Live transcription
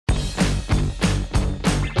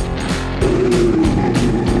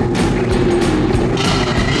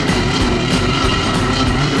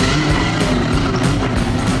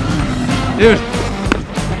Dude,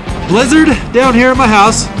 blizzard down here at my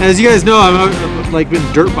house. As you guys know, I've like been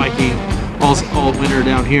dirt biking all winter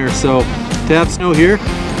down here. So to have snow here,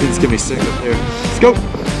 it's gonna be sick up there. Let's go.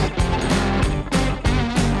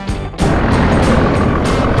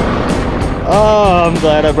 Oh, I'm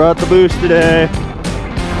glad I brought the boost today.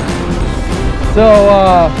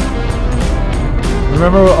 So,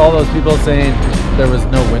 remember all those people saying there was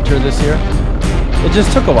no winter this year? It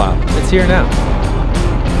just took a while. It's here now.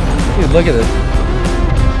 Dude, look at this.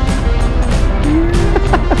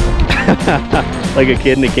 Like a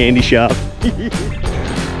kid in a candy shop.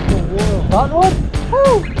 Hot one?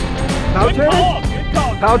 Woo! Power turns?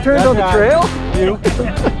 Power turns on the trail?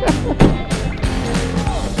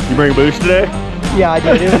 You bring a boost today? Yeah, I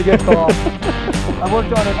did. It was a good call. I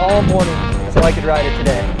worked on it all morning so I could ride it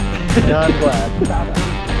today. And I'm glad.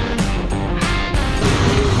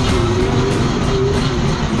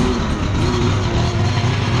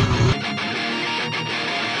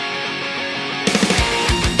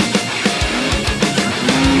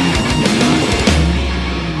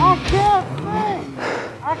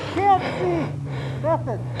 I can't see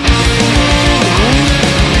nothing.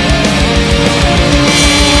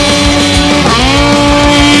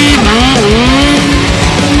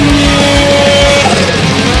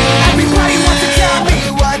 Everybody wants to tell me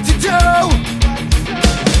what to do,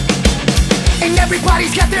 and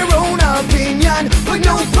everybody's got their own opinion, but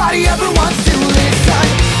nobody ever wants to listen.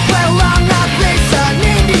 Well, I'm not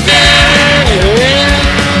listening to you.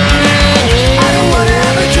 I don't wanna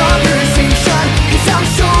have a conversation, 'cause I'm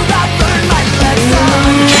sure I've learned my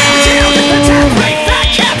lesson. Countdown to the death rate, fat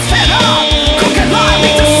cats set up. Cook and lie,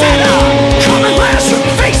 lead to set up. Coming last, shoot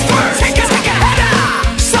face first. Take a head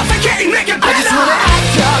up. Suffocating, make it better. I just wanna act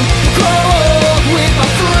young, grow old with my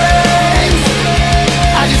friends.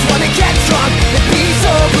 I just wanna get drunk and be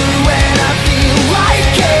sober when I feel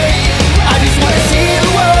like it. I just wanna see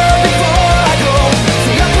the world before I go.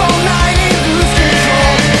 Stay up all night and lose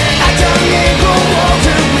control. Act young and grow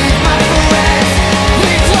older with my friends.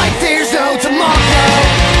 Live like there's no tomorrow.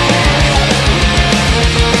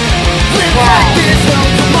 Live like there's no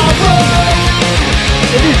tomorrow.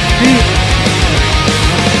 It is deep.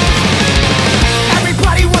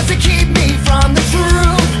 Everybody wants to keep me from the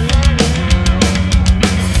truth.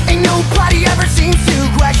 Ain't nobody ever seems to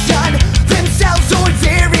question themselves or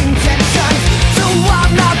their intentions. So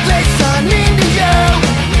I'm not listening to you.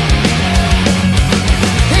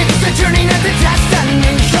 It's the journey, not the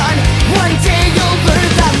destination. One day you'll learn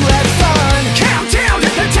that lesson. Countdown to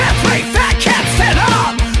the death rate, fat cat set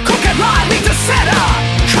up. Cook and lie, lead to set up.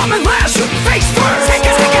 Coming last, shoot face first. Take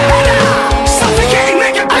a head up. Suffocating,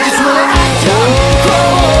 make it better. I just wanna act young, grow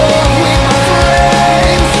old with my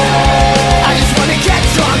friends. I just wanna get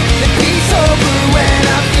drunk and be sober when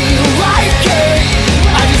I feel like it.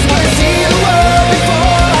 I just wanna see the world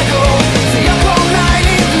before I go. Stay up all night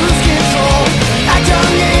and lose control. Act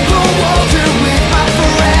young and grow older with my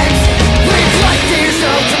friends. Live like there's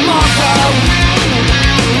no tomorrow.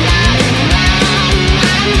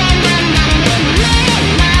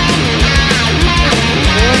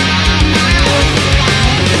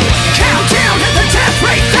 Countdown to the death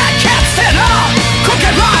rate, fat cat set up. Cook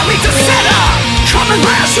and lie, lead to set up. Coming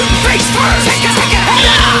last, shoot face first. Take a head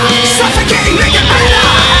up. Suffocating, make it better.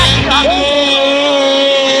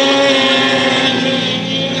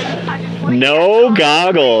 No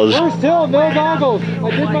goggles. We're still no goggles. I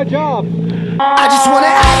did my job. I just wanna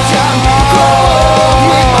act young, grow old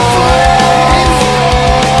with my friends.